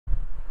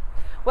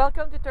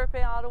Welcome to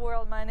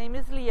TurpinAutoWorld. My name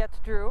is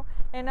Liette Drew,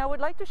 and I would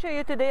like to show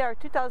you today our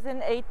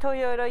 2008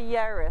 Toyota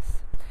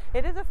Yaris.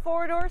 It is a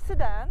four-door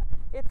sedan.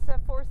 It's a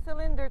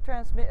four-cylinder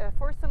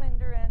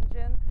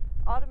engine,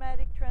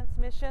 automatic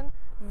transmission,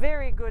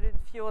 very good in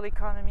fuel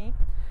economy.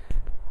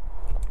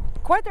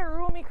 Quite a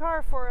roomy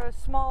car for a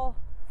small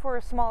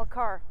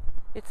car.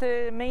 It's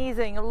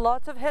amazing.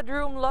 Lots of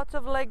headroom, lots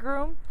of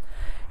legroom.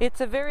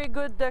 It's a very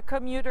good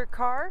commuter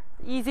car,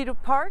 easy to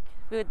park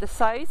with the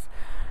size.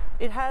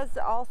 It has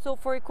also,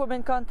 for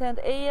equipment content,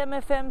 AM,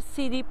 FM,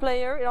 CD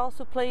player. It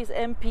also plays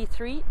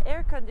MP3.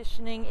 Air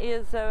conditioning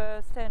is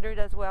standard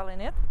as well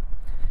in it.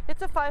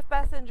 It's a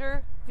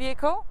 5-passenger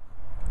vehicle.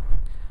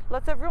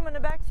 Lots of room in the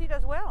back seat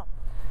as well.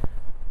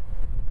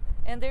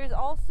 And there's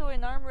also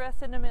an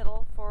armrest in the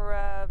middle for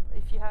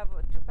if you have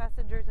two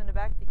passengers in the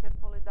back, they can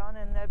pull it down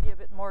and be a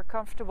bit more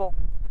comfortable.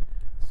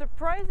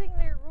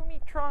 Surprisingly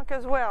roomy trunk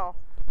as well.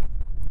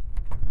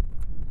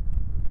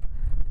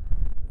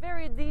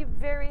 Very deep,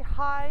 very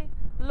high,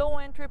 low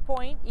entry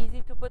point,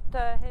 easy to put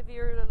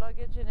heavier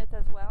luggage in it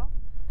as well.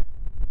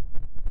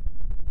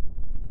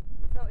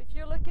 So if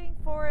you're looking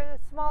for a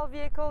small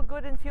vehicle,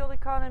 good in fuel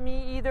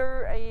economy,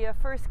 either a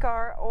first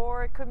car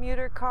or a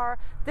commuter car,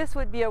 this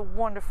would be a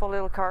wonderful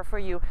little car for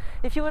you.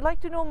 If you would like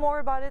to know more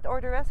about it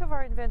or the rest of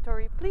our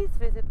inventory, please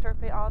visit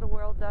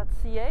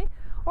TurpinAutoWorld.ca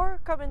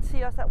or come and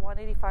see us at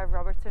 185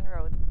 Robertson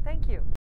Road. Thank you.